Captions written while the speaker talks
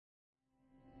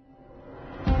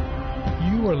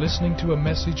are listening to a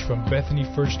message from Bethany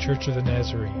First Church of the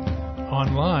Nazarene.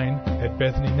 Online at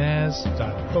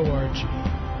bethanynaz.org.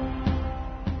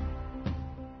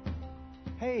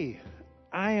 Hey,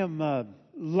 I am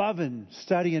loving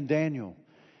studying Daniel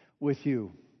with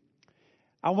you.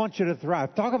 I want you to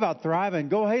thrive. Talk about thriving.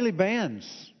 Go Haley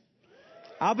Bands.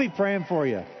 I'll be praying for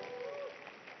you.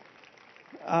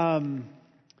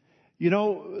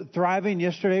 Thriving,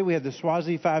 yesterday we had the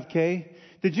Swazi 5K.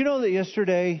 Did you know that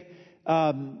yesterday,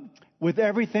 with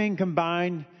everything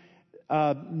combined,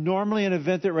 normally an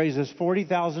event that raises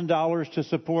 $40,000 to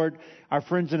support our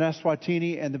friends in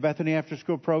Eswatini and the Bethany After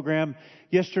School program,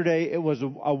 yesterday it was a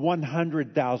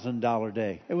 $100,000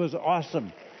 day. It was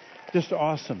awesome. Just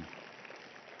awesome.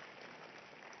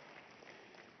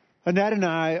 Annette and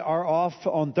I are off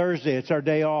on Thursday. It's our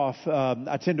day off.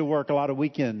 I tend to work a lot of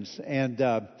weekends.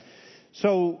 And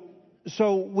so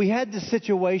we had this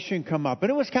situation come up.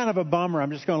 And it was kind of a bummer. I'm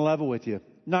just going to level with you.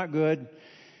 Not good.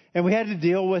 And we had to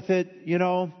deal with it,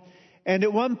 And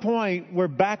at one point, we're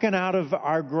backing out of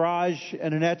our garage,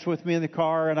 and Annette's with me in the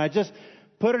car. And I just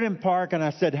put it in park, and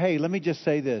I said, hey, let me just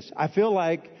say this. I feel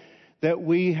like that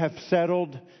we have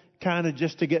settled kind of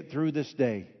just to get through this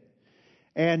day.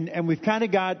 And we've kind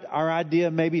of got our idea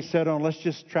maybe set on, let's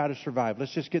just try to survive.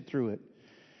 Let's just get through it.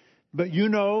 But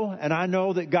and I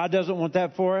know that God doesn't want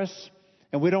that for us.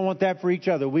 And we don't want that for each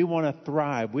other. We want to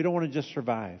thrive. We don't want to just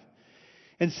survive.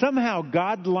 And somehow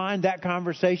God lined that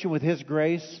conversation with His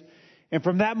grace. And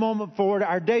from that moment forward,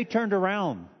 our day turned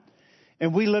around.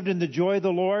 And we lived in the joy of the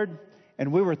Lord.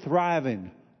 And we were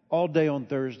thriving all day on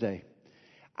Thursday.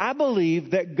 I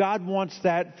believe that God wants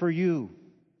that for you.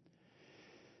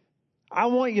 I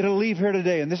want you to leave here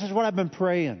today, and this is what I've been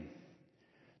praying,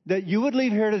 that you would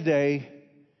leave here today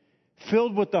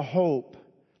filled with the hope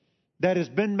that has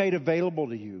been made available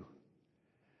to you.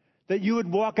 That you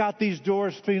would walk out these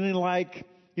doors feeling like,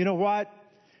 you know what?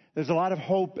 There's a lot of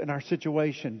hope in our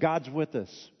situation. God's with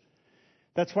us.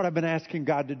 That's what I've been asking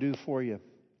God to do for you.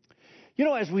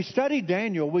 As we study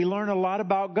Daniel, we learn a lot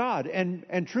about God.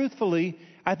 And truthfully,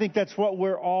 I think that's what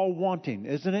we're all wanting,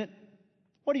 isn't it?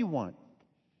 What do you want?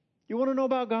 You want to know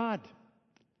about God.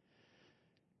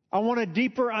 I want a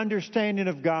deeper understanding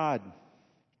of God.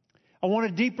 I want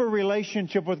a deeper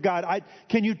relationship with God.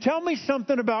 Can you tell me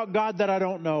something about God that I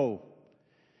don't know?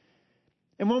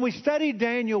 And when we study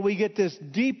Daniel, we get this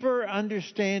deeper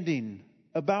understanding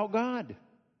about God.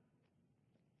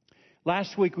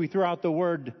 Last week we threw out the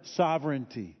word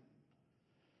sovereignty.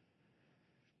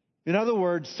 In other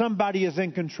words, somebody is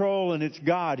in control and it's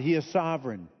God. He is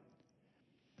sovereign.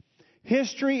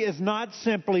 History is not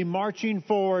simply marching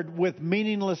forward with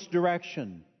meaningless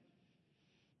direction.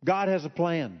 God has a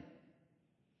plan.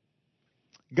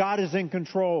 God is in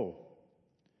control.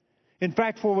 In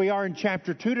fact, where we are in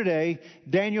chapter 2 today,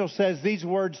 Daniel says these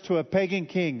words to a pagan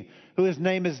king whose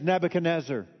name is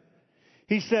Nebuchadnezzar.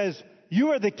 He says,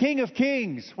 "You are the King of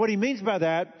Kings." What he means by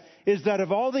that is that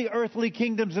of all the earthly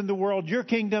kingdoms in the world, your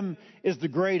kingdom is the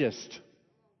greatest.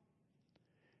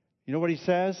 You know what he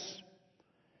says?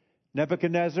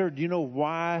 Nebuchadnezzar, do you know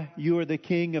why you are the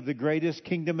king of the greatest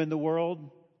kingdom in the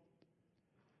world?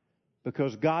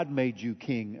 Because God made you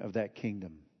king of that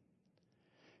kingdom.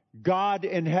 God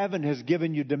in heaven has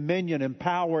given you dominion and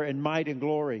power and might and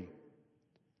glory.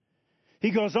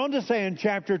 He goes on to say in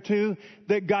chapter 2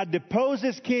 that God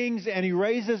deposes kings and He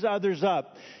raises others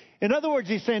up. In other words,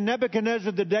 He's saying,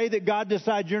 Nebuchadnezzar, the day that God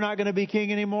decides you're not going to be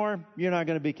king anymore, you're not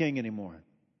going to be king anymore.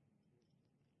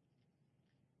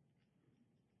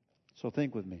 So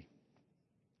think with me.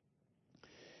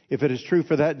 If it is true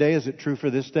for that day, is it true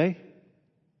for this day?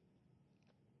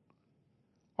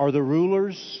 Are the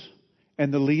rulers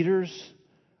and the leaders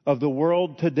of the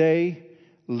world today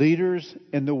leaders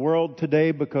in the world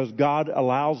today because God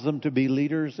allows them to be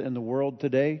leaders in the world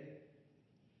today?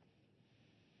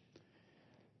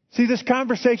 See, this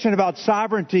conversation about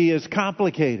sovereignty is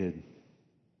complicated.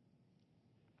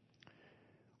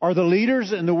 Are the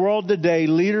leaders in the world today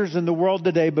leaders in the world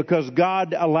today because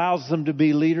God allows them to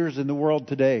be leaders in the world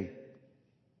today?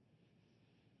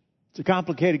 It's a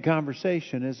complicated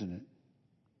conversation, isn't it?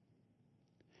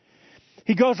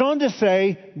 He goes on to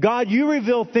say, God, you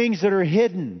reveal things that are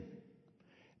hidden.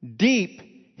 Deep,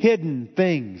 hidden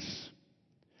things.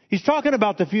 He's talking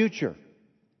about the future.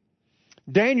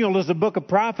 Daniel is a book of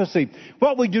prophecy.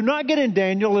 What we do not get in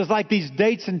Daniel is like these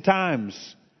dates and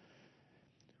times.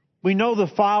 We know the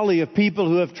folly of people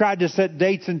who have tried to set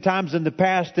dates and times in the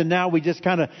past, and now we just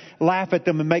kind of laugh at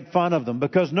them and make fun of them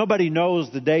because nobody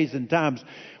knows the days and times.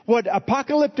 What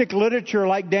apocalyptic literature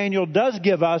like Daniel does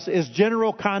give us is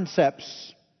general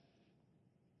concepts.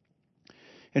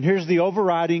 And here's the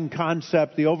overriding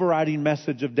concept, the overriding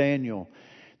message of Daniel,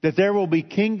 that there will be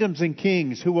kingdoms and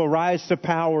kings who will rise to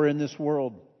power in this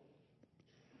world.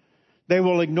 They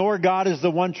will ignore God as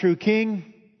the one true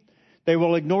king. They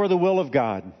will ignore the will of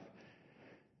God.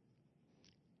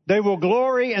 They will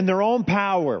glory in their own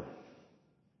power.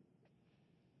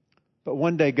 But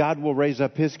one day God will raise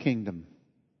up His kingdom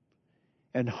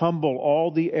and humble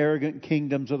all the arrogant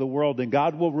kingdoms of the world. And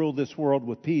God will rule this world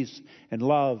with peace and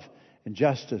love and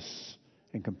justice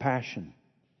and compassion.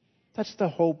 That's the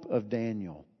hope of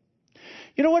Daniel.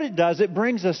 You know what it does? It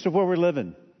brings us to where we're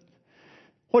living.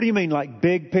 What do you mean, like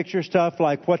big picture stuff,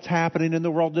 like what's happening in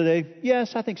the world today?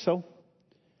 Yes, I think so.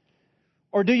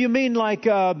 Or do you mean like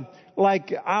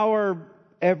our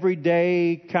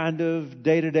everyday kind of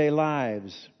day-to-day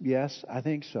lives? Yes, I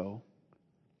think so.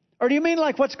 Or do you mean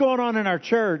like what's going on in our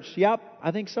church? Yep,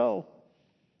 I think so.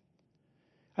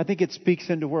 I think it speaks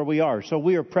into where we are. So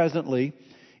we are presently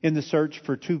in the search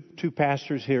for two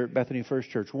pastors here at Bethany First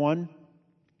Church. One,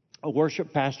 a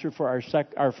worship pastor for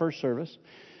our first service.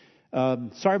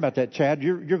 Sorry about that, Chad.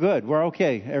 You're good. We're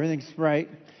okay. Everything's right.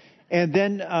 And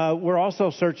then we're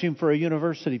also searching for a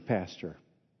university pastor.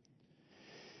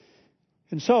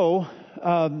 And so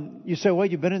you say, well,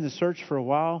 you've been in the search for a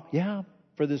while. Yeah,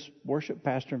 for this worship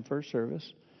pastor in first service.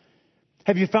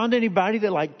 Have you found anybody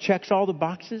that checks all the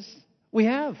boxes? We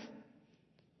have.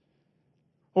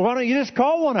 Well, why don't you just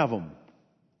call one of them?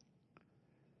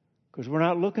 Because we're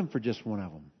not looking for just one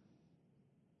of them.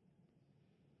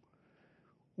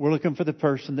 We're looking for the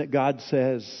person that God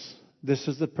says, this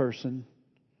is the person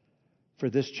for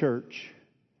this church,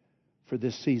 for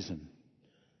this season.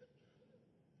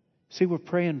 See, we're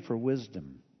praying for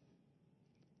wisdom.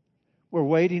 We're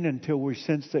waiting until we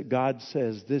sense that God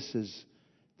says, this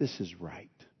is right.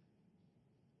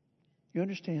 You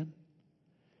understand?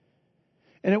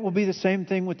 And it will be the same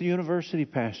thing with the university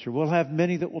pastor. We'll have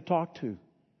many that we'll talk to.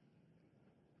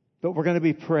 But we're going to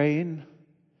be praying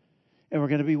and we're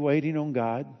going to be waiting on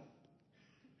God.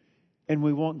 And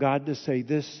we want God to say,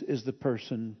 this is the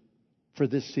person for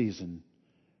this season,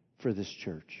 for this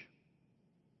church.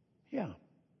 Yeah.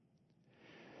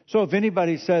 So if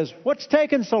anybody says, what's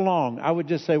taking so long? I would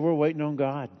just say, we're waiting on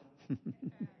God.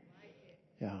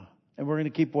 Yeah. And we're going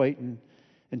to keep waiting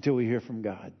until we hear from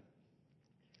God.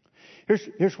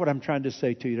 Here's what I'm trying to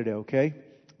say to you today, okay?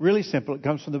 Really simple. It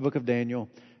comes from the book of Daniel.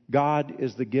 God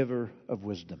is the giver of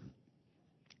wisdom.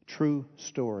 True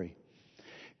story.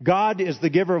 God is the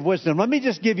giver of wisdom. Let me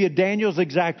just give you Daniel's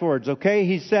exact words, okay?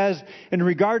 He says, in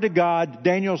regard to God,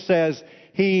 Daniel says,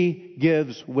 He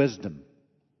gives wisdom.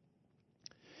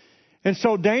 And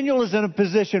so Daniel is in a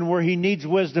position where he needs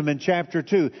wisdom in chapter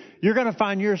 2. You're going to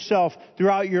find yourself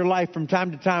throughout your life from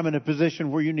time to time in a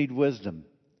position where you need wisdom.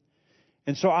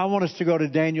 And so I want us to go to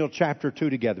Daniel chapter 2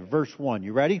 together, verse 1.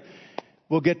 You ready?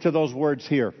 We'll get to those words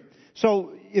here.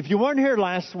 So if you weren't here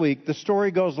last week, the story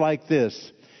goes like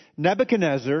this.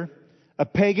 Nebuchadnezzar, a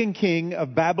pagan king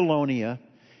of Babylonia,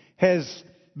 has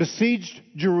besieged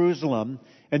Jerusalem,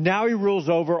 and now he rules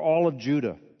over all of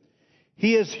Judah.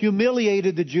 He has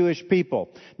humiliated the Jewish people.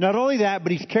 Not only that,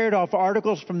 but he's carried off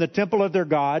articles from the temple of their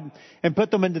God and put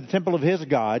them into the temple of his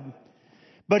God.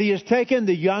 But he has taken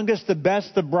the youngest, the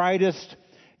best, the brightest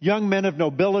young men of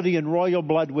nobility and royal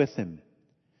blood with him.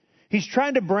 He's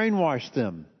trying to brainwash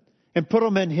them and put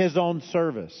them in his own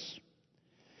service.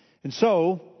 And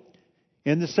so,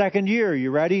 in the second year, you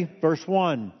ready? Verse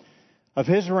 1 of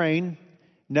his reign,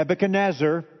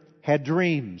 Nebuchadnezzar had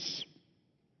dreams.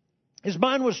 His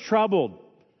mind was troubled,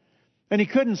 and he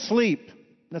couldn't sleep.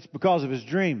 That's because of his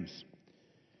dreams.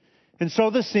 And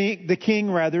so the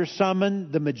king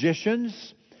summoned the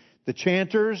magicians, the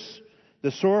chanters,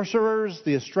 the sorcerers,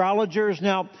 the astrologers.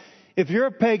 Now, if you're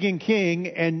a pagan king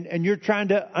and you're trying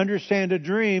to understand a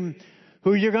dream,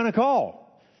 who are you going to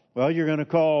call? Well, you're going to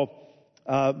call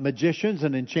magicians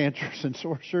and enchanters and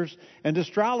sorcerers and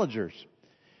astrologers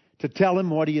to tell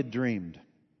him what he had dreamed.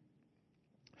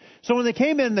 So when they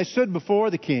came in, they stood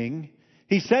before the king.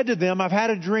 He said to them, I've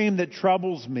had a dream that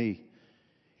troubles me.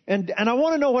 And I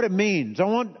want to know what it means. I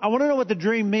want to know what the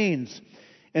dream means.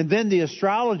 And then the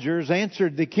astrologers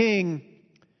answered the king,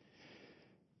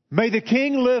 may the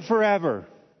king live forever.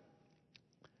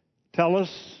 Tell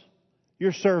us,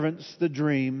 your servants, the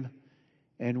dream,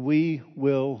 and we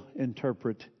will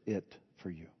interpret it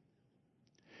for you.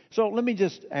 So let me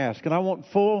just ask, and I want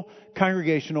full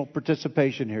congregational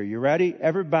participation here. You ready?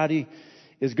 Everybody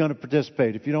is going to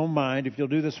participate. If you don't mind, if you'll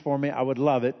do this for me, I would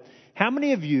love it. How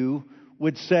many of you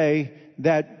would say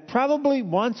that probably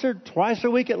once or twice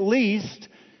a week at least,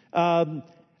 I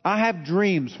have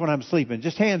dreams when I'm sleeping?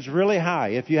 Just hands really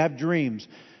high if you have dreams.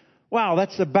 Wow,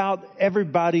 that's about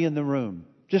everybody in the room.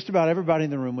 Just about everybody in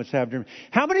the room would have dreams.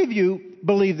 How many of you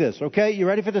believe this? Okay, you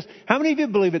ready for this? How many of you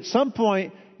believe at some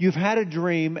point you've had a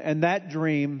dream and that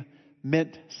dream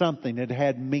meant something? It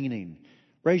had meaning.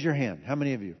 Raise your hand. How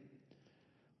many of you?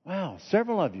 Wow,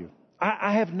 several of you.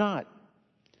 I have not.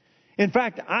 In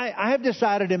fact, I have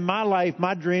decided in my life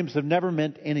my dreams have never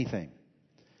meant anything.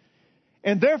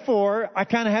 And therefore, I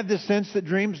kind of have this sense that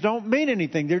dreams don't mean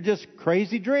anything. They're just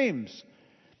crazy dreams.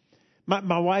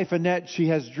 My wife, Annette, she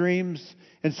has dreams,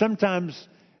 and sometimes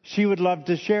she would love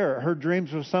to share her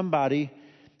dreams with somebody,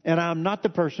 and I'm not the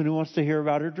person who wants to hear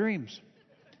about her dreams.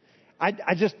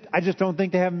 I just don't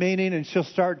think they have meaning, and she'll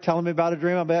start telling me about a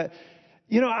dream. I'll be,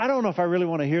 I don't know if I really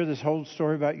want to hear this whole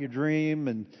story about your dream.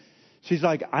 And she's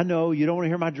like, I know you don't want to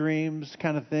hear my dreams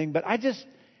kind of thing, but I just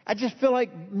feel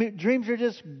like dreams are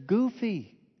just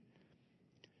goofy.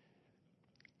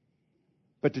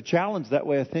 But to challenge that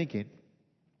way of thinking,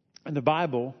 in the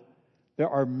Bible, there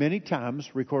are many times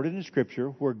recorded in Scripture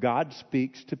where God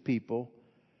speaks to people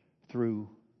through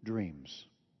dreams.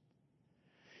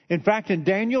 In fact, in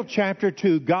Daniel chapter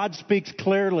 2, God speaks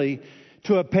clearly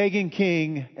to a pagan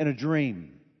king in a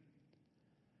dream.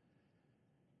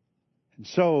 And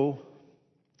so,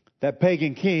 that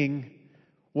pagan king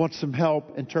wants some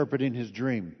help interpreting his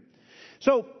dream.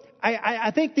 So,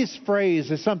 I think this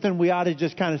phrase is something we ought to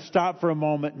just kind of stop for a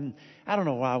moment. And I don't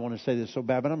know why I want to say this so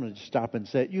bad, but I'm going to just stop and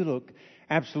say it. You look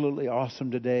absolutely awesome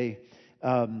today.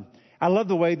 I love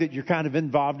the way that you're kind of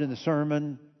involved in the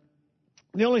sermon.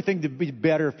 The only thing to be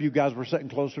better if you guys were sitting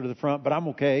closer to the front, but I'm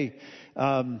okay.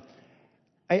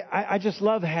 I just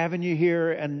love having you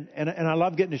here, and I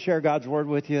love getting to share God's Word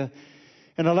with you.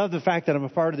 And I love the fact that I'm a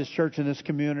part of this church and this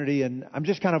community, and I'm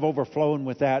just kind of overflowing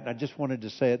with that, and I just wanted to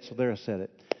say it, so there I said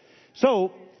it.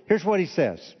 So, here's what he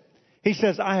says. He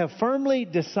says, I have firmly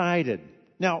decided.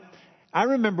 Now, I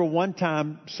remember one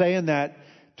time saying that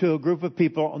to a group of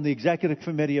people on the executive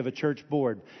committee of a church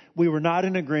board. We were not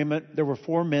in agreement. There were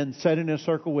 4 men sat in a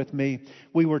circle with me.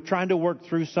 We were trying to work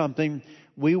through something.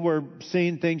 We were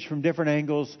seeing things from different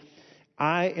angles.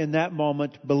 I, in that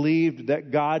moment, believed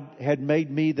that God had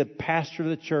made me the pastor of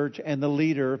the church and the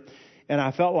leader, and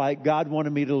I felt like God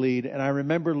wanted me to lead. And I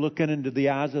remember looking into the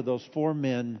eyes of those 4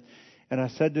 men, and I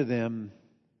said to them,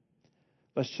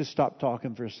 let's just stop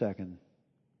talking for a second.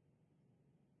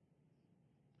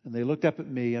 And they looked up at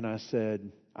me, and I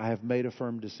said, I have made a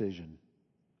firm decision.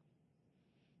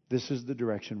 This is the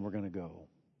direction we're going to go.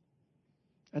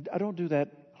 I don't do that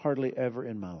hardly ever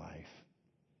in my life.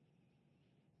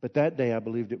 But that day I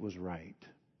believed it was right.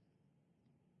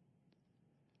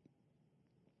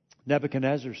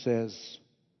 Nebuchadnezzar says,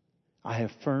 I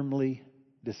have firmly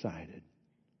decided.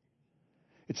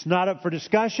 It's not up for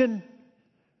discussion.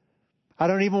 I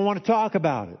don't even want to talk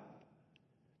about it.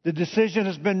 The decision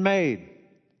has been made.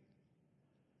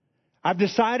 I've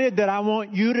decided that I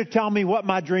want you to tell me what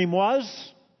my dream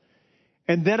was,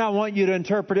 and then I want you to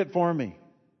interpret it for me.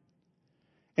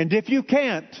 And if you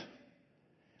can't,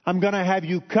 I'm going to have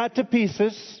you cut to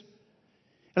pieces,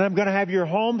 and I'm going to have your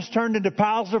homes turned into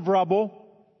piles of rubble.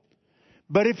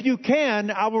 But if you can,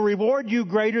 I will reward you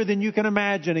greater than you can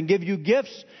imagine and give you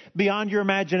gifts beyond your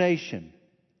imagination.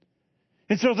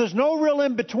 And so there's no real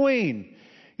in between.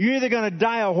 You're either going to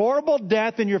die a horrible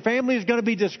death and your family is going to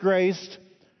be disgraced,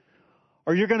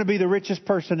 or you're going to be the richest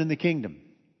person in the kingdom.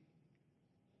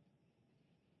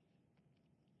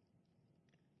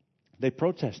 They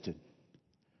protested.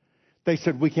 They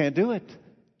said, we can't do it.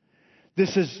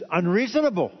 This is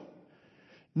unreasonable.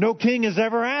 No king has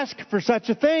ever asked for such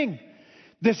a thing.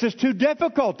 This is too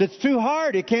difficult. It's too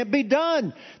hard. It can't be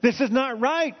done. This is not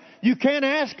right. You can't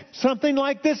ask something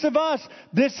like this of us.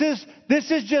 This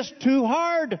is just too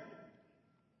hard.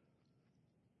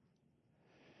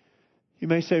 You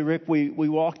may say, Rick, we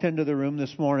walked into the room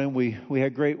this morning. We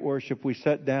had great worship. We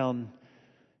sat down.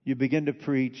 You begin to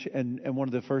preach, and one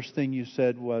of the first things you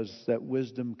said was that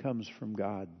wisdom comes from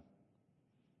God.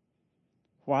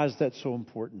 Why is that so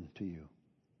important to you?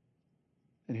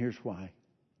 And here's why.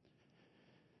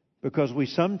 Because we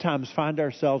sometimes find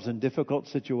ourselves in difficult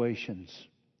situations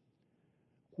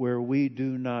where we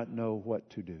do not know what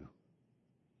to do.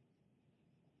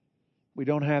 We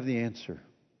don't have the answer.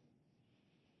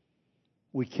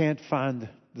 We can't find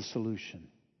the solution.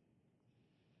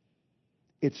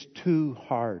 It's too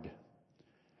hard.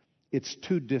 It's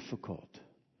too difficult.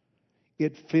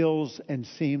 It feels and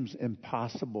seems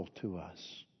impossible to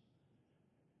us.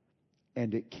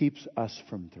 And it keeps us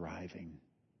from thriving.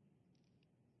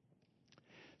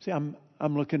 See, I'm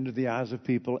looking into the eyes of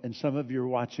people, and some of you are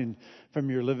watching from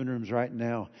your living rooms right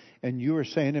now, and you are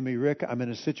saying to me, Rick, I'm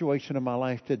in a situation in my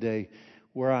life today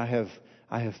where I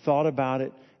have thought about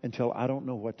it until I don't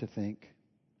know what to think.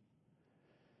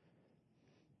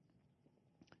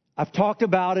 I've talked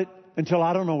about it until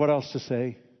I don't know what else to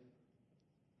say.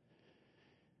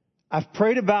 I've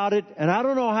prayed about it, and I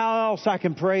don't know how else I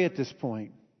can pray at this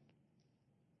point.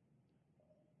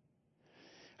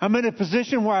 I'm in a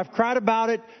position where I've cried about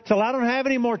it till I don't have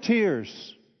any more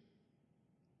tears.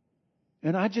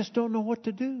 And I just don't know what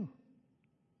to do.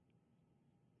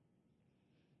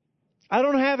 I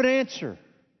don't have an answer.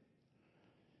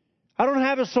 I don't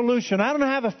have a solution. I don't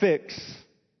have a fix.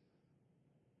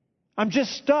 I'm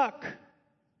just stuck.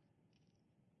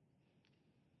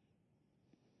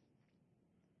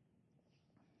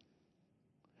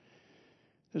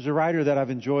 There's a writer that I've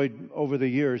enjoyed over the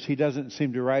years. He doesn't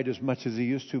seem to write as much as he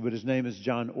used to, but his name is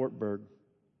John Ortberg.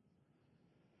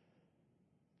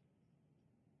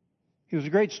 He was a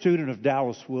great student of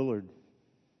Dallas Willard.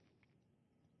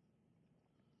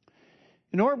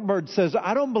 And Ortberg says,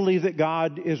 I don't believe that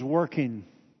God is working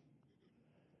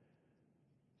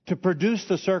to produce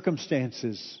the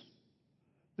circumstances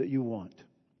that you want.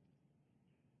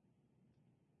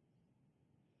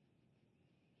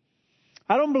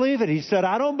 I don't believe it. He said,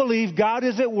 I don't believe God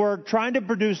is at work trying to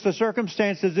produce the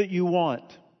circumstances that you want.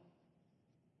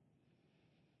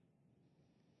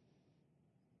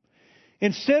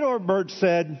 Instead, Ortberg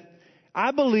said,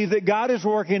 I believe that God is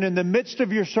working in the midst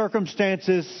of your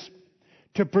circumstances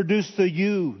to produce the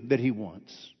you that He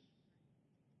wants.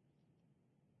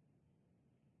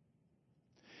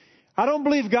 I don't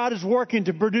believe God is working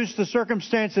to produce the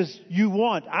circumstances you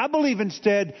want. I believe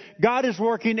instead God is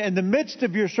working in the midst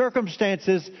of your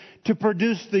circumstances to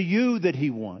produce the you that He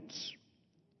wants.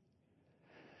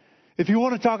 If you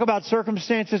want to talk about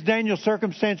circumstances, Daniel's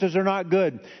circumstances are not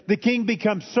good. The king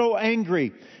becomes so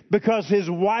angry because his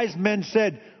wise men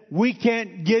said, we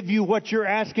can't give you what you're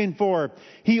asking for.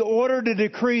 He ordered a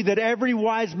decree that every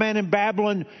wise man in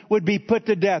Babylon would be put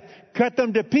to death. Cut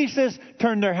them to pieces,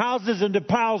 turn their houses into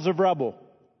piles of rubble.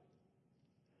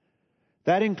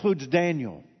 That includes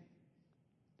Daniel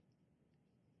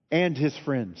and his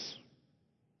friends.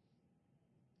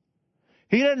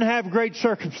 He doesn't have great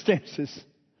circumstances.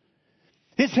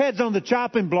 His head's on the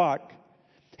chopping block.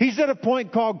 He's at a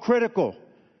point called critical.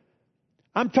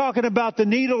 I'm talking about the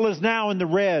needle is now in the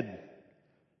red.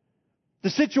 The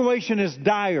situation is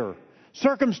dire.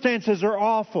 Circumstances are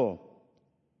awful.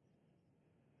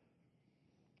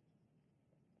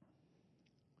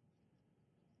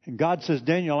 And God says,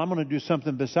 Daniel, I'm going to do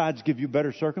something besides give you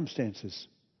better circumstances.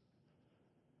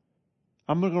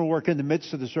 I'm going to work in the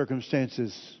midst of the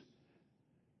circumstances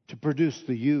to produce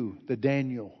the you, the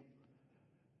Daniel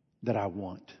that I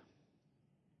want.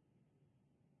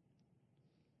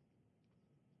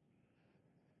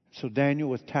 So Daniel,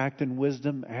 with tact and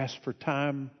wisdom, asked for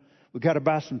time. We've got to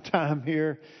buy some time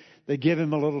here. They give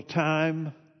him a little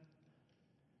time.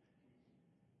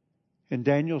 And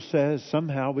Daniel says,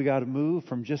 somehow we got to move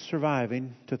from just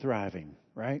surviving to thriving,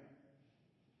 right?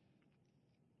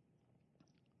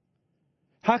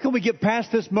 How can we get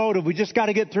past this motive? We just got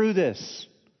to get through this.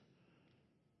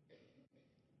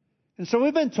 And so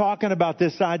we've been talking about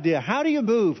this idea. How do you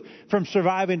move from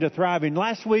surviving to thriving?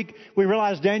 Last week, we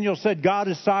realized Daniel said, God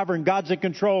is sovereign. God's in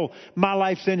control. My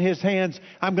life's in His hands.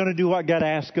 I'm going to do what God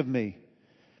asks of me.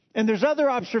 And there's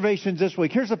other observations this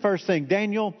week. Here's the first thing.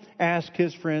 Daniel asked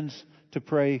his friends to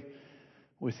pray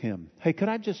with him. Hey, could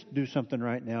I just do something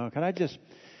right now? Could I just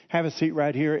have a seat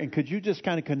right here? And could you just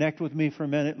kind of connect with me for a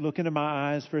minute? Look into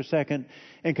my eyes for a second.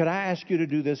 And could I ask you to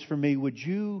do this for me? Would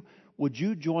you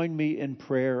join me in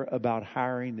prayer about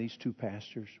hiring these two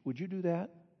pastors? Would you do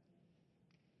that?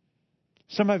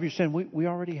 Some of you are saying, we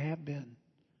already have been.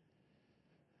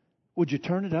 Would you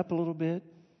turn it up a little bit?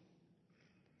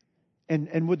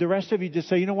 And would the rest of you just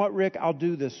say, you know what, Rick, I'll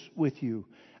do this with you.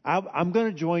 I'm going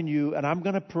to join you, and I'm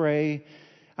going to pray.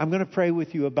 I'm going to pray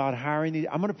with you about hiring these.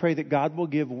 I'm going to pray that God will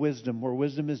give wisdom where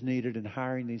wisdom is needed in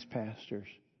hiring these pastors.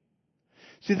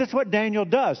 See, that's what Daniel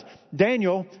does.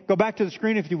 Daniel, go back to the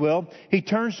screen if you will. He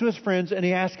turns to his friends and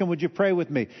he asks them, would you pray with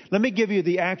me? Let me give you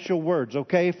the actual words,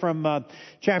 okay, from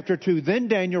chapter 2. Then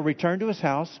Daniel returned to his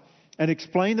house and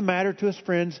explained the matter to his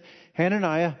friends,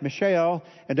 Hananiah, Mishael,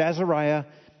 and Azariah.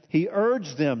 He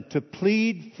urged them to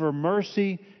plead for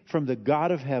mercy from the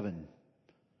God of heaven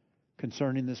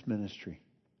concerning this ministry.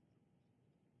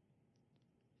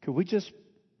 Could we just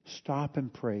stop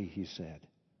and pray, he said.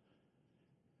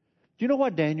 Do you know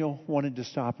why Daniel wanted to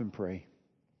stop and pray?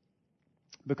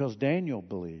 Because Daniel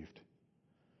believed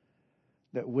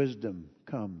that wisdom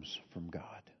comes from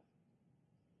God.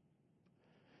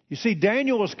 You see,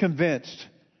 Daniel was convinced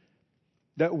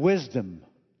that wisdom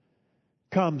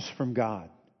comes from God.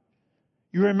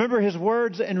 You remember his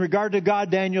words in regard to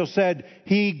God. Daniel said,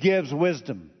 He gives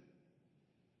wisdom.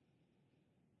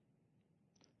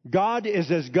 God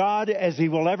is as God as He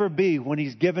will ever be when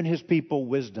He's given His people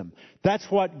wisdom. That's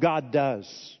what God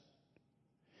does.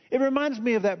 It reminds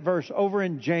me of that verse over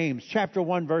in James, chapter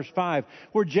 1, verse 5,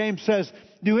 where James says,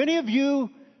 do any of you,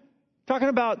 talking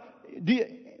about,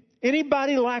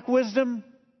 anybody lack wisdom?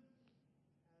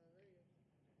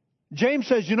 James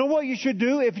says, you know what you should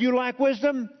do if you lack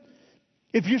wisdom?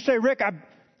 If you say, Rick,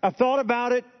 I've thought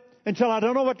about it until I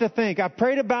don't know what to think. I've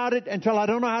prayed about it until I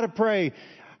don't know how to pray.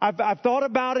 I've thought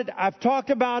about it. I've talked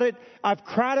about it. I've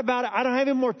cried about it. I don't have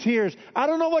any more tears. I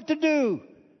don't know what to do.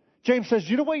 James says,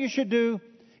 you know what you should do?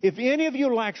 If any of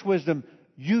you lacks wisdom,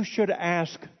 you should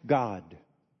ask God.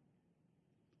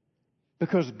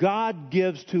 Because God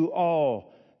gives to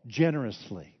all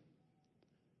generously.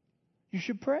 You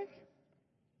should pray.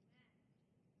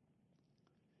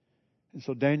 And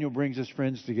so Daniel brings his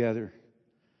friends together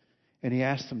and he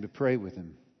asks them to pray with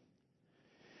him.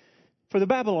 For the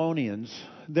Babylonians,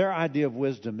 their idea of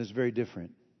wisdom is very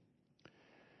different.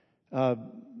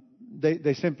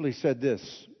 They simply said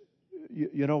this,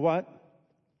 you know what?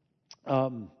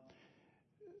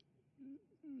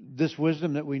 This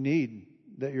wisdom that we need,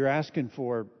 that you're asking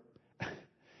for,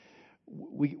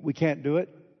 we can't do it.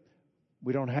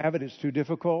 We don't have it. It's too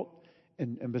difficult.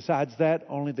 And besides that,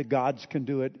 only the gods can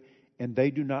do it, and they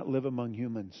do not live among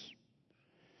humans.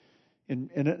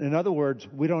 In other words,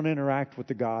 we don't interact with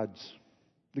the gods.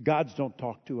 The gods don't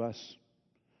talk to us.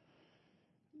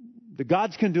 The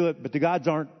gods can do it, but the gods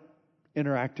aren't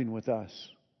interacting with us.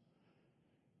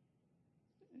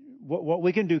 What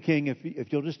we can do, King,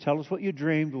 if you'll just tell us what you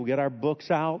dreamed, we'll get our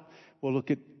books out, we'll look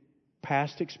at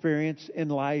past experience in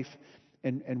life,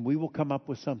 and we will come up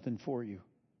with something for you.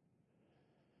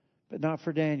 But not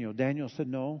for Daniel. Daniel said,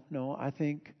 no, I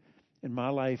think in my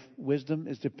life, wisdom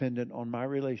is dependent on my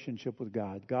relationship with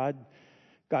God.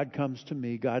 God comes to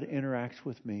me. God interacts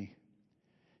with me.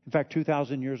 In fact,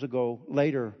 2,000 years ago,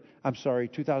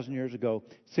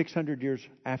 600 years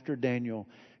after Daniel,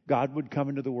 God would come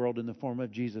into the world in the form of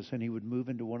Jesus, and He would move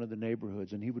into one of the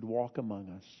neighborhoods, and He would walk among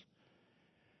us.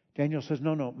 Daniel says,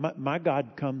 no, my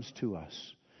God comes to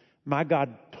us. My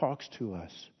God talks to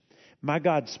us. My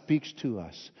God speaks to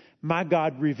us. My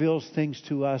God reveals things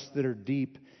to us that are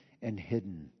deep and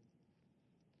hidden.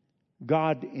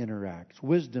 God interacts.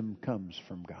 Wisdom comes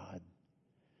from God.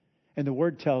 And the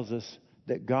Word tells us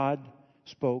that God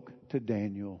spoke to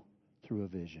Daniel through a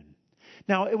vision.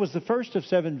 Now, it was the first of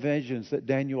 7 visions that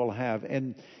Daniel will have.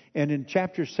 And in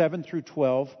chapters 7 through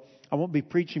 12, I won't be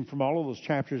preaching from all of those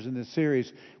chapters in this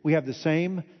series. We have the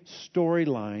same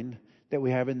storyline that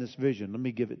we have in this vision. Let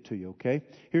me give it to you, okay?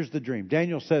 Here's the dream.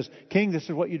 Daniel says, King, this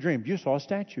is what you dreamed. You saw a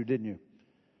statue, didn't you?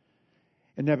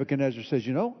 And Nebuchadnezzar says,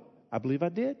 I believe I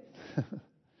did.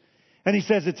 And he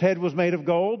says its head was made of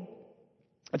gold.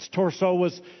 Its torso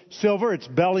was silver. Its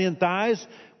belly and thighs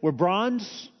were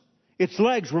bronze. Its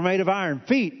legs were made of iron.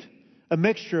 Feet, a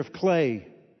mixture of clay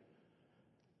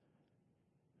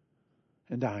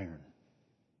and iron.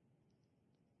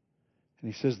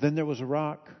 And he says, then there was a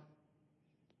rock.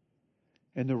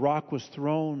 And the rock was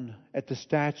thrown at the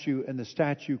statue, and the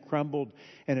statue crumbled,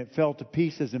 and it fell to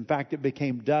pieces. In fact, it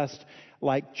became dust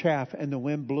like chaff, and the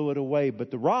wind blew it away. But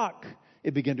the rock,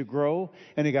 it began to grow,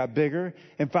 and it got bigger,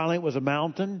 and finally it was a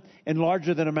mountain, and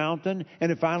larger than a mountain,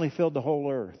 and it finally filled the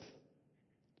whole earth.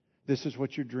 This is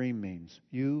what your dream means.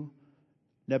 You,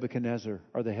 Nebuchadnezzar,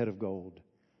 are the head of gold.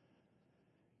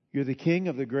 You're the king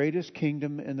of the greatest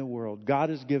kingdom in the world. God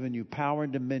has given you power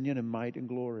and dominion and might and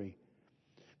glory.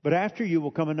 But after you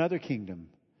will come another kingdom.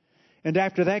 And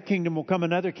after that kingdom will come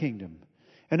another kingdom.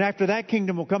 And after that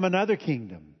kingdom will come another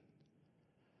kingdom.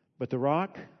 But the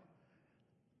rock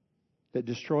that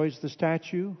destroys the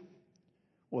statue,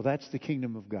 well, that's the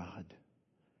kingdom of God.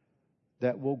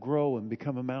 That will grow and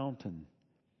become a mountain.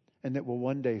 And that will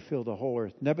one day fill the whole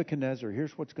earth. Nebuchadnezzar,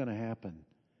 here's what's going to happen.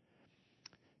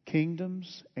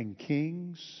 Kingdoms and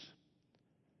kings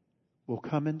will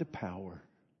come into power.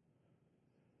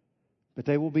 But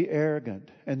they will be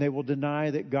arrogant, and they will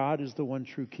deny that God is the one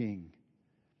true king.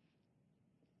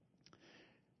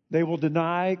 They will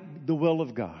deny the will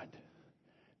of God.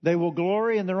 They will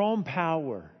glory in their own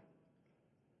power.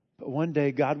 But one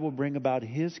day God will bring about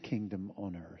His kingdom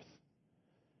on earth.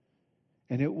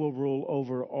 And it will rule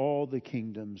over all the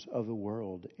kingdoms of the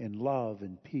world in love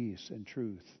and peace and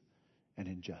truth and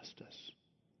in justice.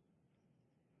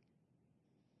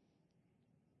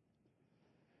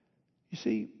 You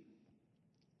see,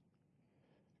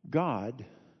 God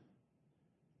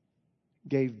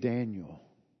gave Daniel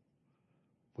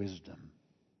wisdom.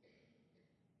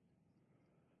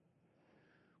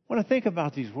 When I think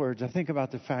about these words, I think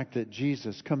about the fact that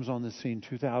Jesus comes on the scene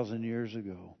 2,000 years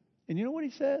ago. And you know what he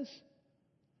says?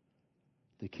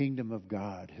 The kingdom of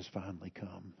God has finally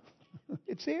come.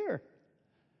 It's here.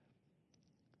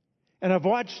 And I've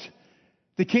watched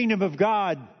the kingdom of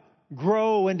God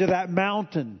grow into that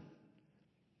mountain.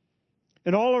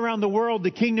 And all around the world,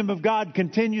 the kingdom of God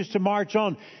continues to march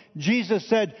on. Jesus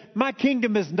said, my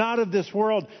kingdom is not of this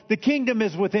world. The kingdom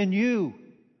is within you.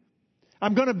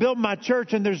 I'm going to build my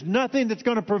church, and there's nothing that's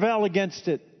going to prevail against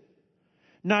it.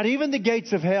 Not even the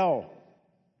gates of hell.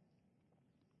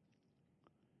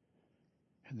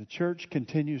 And the church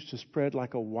continues to spread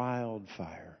like a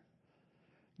wildfire.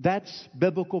 That's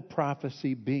biblical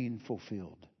prophecy being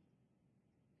fulfilled.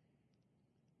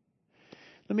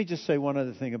 Let me just say one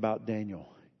other thing about Daniel.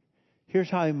 Here's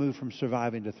how he moved from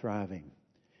surviving to thriving.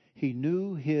 He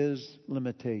knew his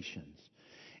limitations.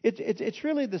 It's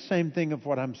really the same thing of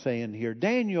what I'm saying here.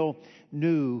 Daniel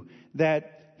knew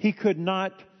that he could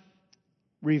not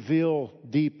reveal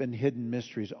deep and hidden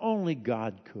mysteries. Only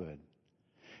God could.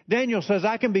 Daniel says,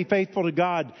 I can be faithful to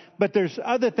God, but there's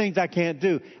other things I can't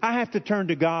do. I have to turn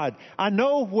to God. I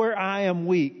know where I am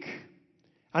weak.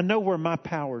 I know where my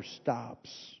power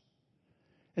stops.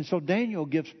 And so Daniel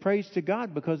gives praise to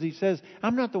God because he says,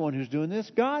 I'm not the one who's doing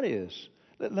this. God is.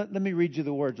 Let me read you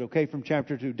the words, okay, from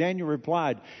chapter 2. Daniel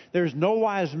replied, there's no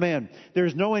wise man,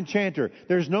 there's no enchanter,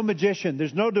 there's no magician,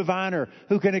 there's no diviner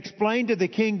who can explain to the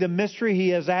king the mystery he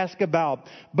has asked about.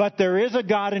 But there is a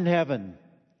God in heaven.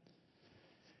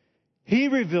 He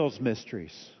reveals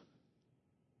mysteries.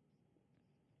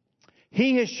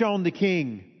 He has shown the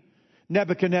king,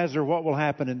 Nebuchadnezzar, what will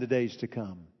happen in the days to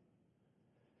come.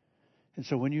 And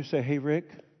so when you say, hey, Rick,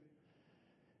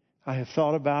 I have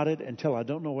thought about it until I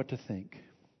don't know what to think.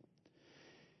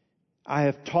 I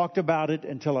have talked about it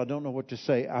until I don't know what to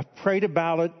say. I've prayed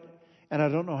about it and I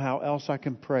don't know how else I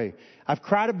can pray. I've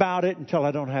cried about it until I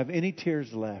don't have any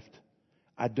tears left.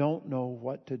 I don't know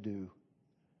what to do.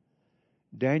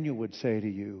 Daniel would say to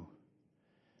you,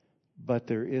 but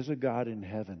there is a God in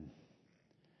heaven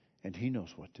and He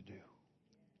knows what to do.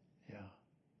 Yeah.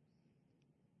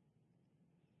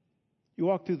 You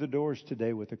walk through the doors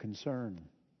today with a concern.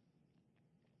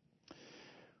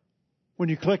 When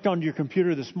you clicked on your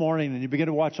computer this morning and you begin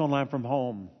to watch online from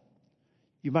home,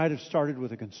 you might have started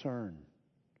with a concern.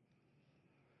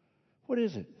 What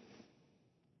is it?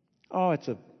 Oh,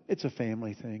 it's a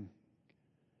family thing.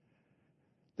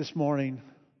 This morning,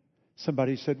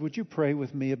 somebody said, would you pray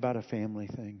with me about a family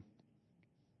thing?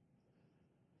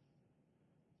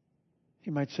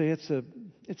 You might say it's a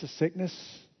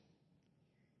sickness.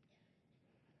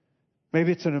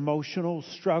 Maybe it's an emotional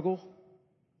struggle.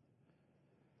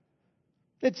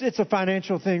 It's a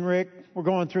financial thing, Rick. We're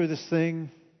going through this thing.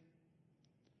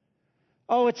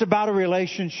 Oh, it's about a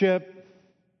relationship.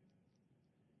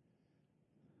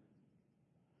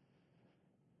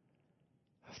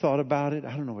 I've thought about it.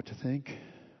 I don't know what to think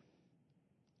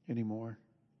anymore.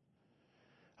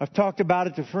 I've talked about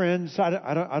it to friends.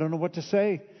 I don't know what to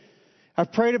say.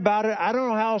 I've prayed about it. I don't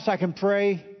know how else I can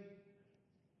pray.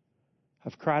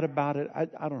 I've cried about it.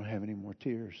 I don't have any more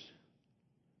tears.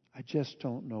 I just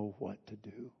don't know what to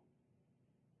do.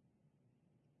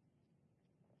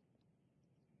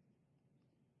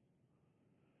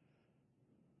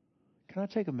 Can I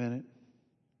take a minute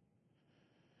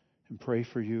and pray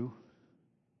for you?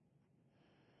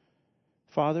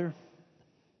 Father,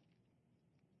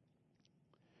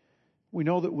 we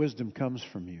know that wisdom comes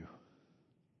from you.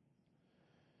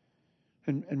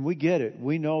 And we get it.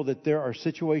 We know that there are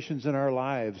situations in our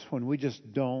lives when we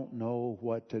just don't know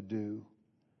what to do.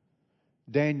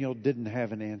 Daniel didn't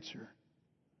have an answer.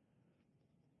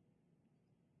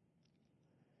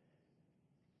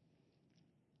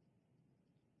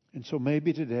 And so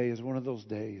maybe today is one of those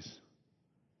days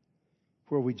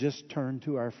where we just turn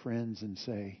to our friends and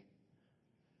say,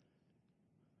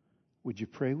 would you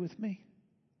pray with me?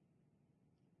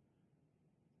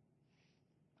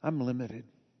 I'm limited.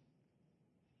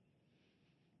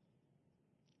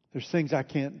 There's things I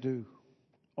can't do.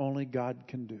 Only God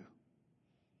can do.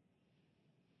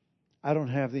 I don't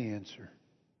have the answer.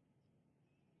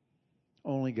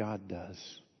 Only God does.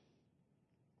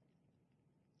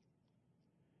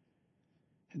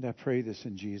 And I pray this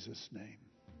in Jesus' name.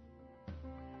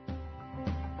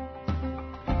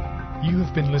 You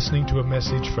have been listening to a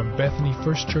message from Bethany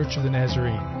First Church of the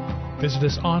Nazarene. Visit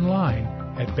us online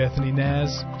at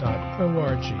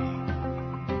bethanynaz.org.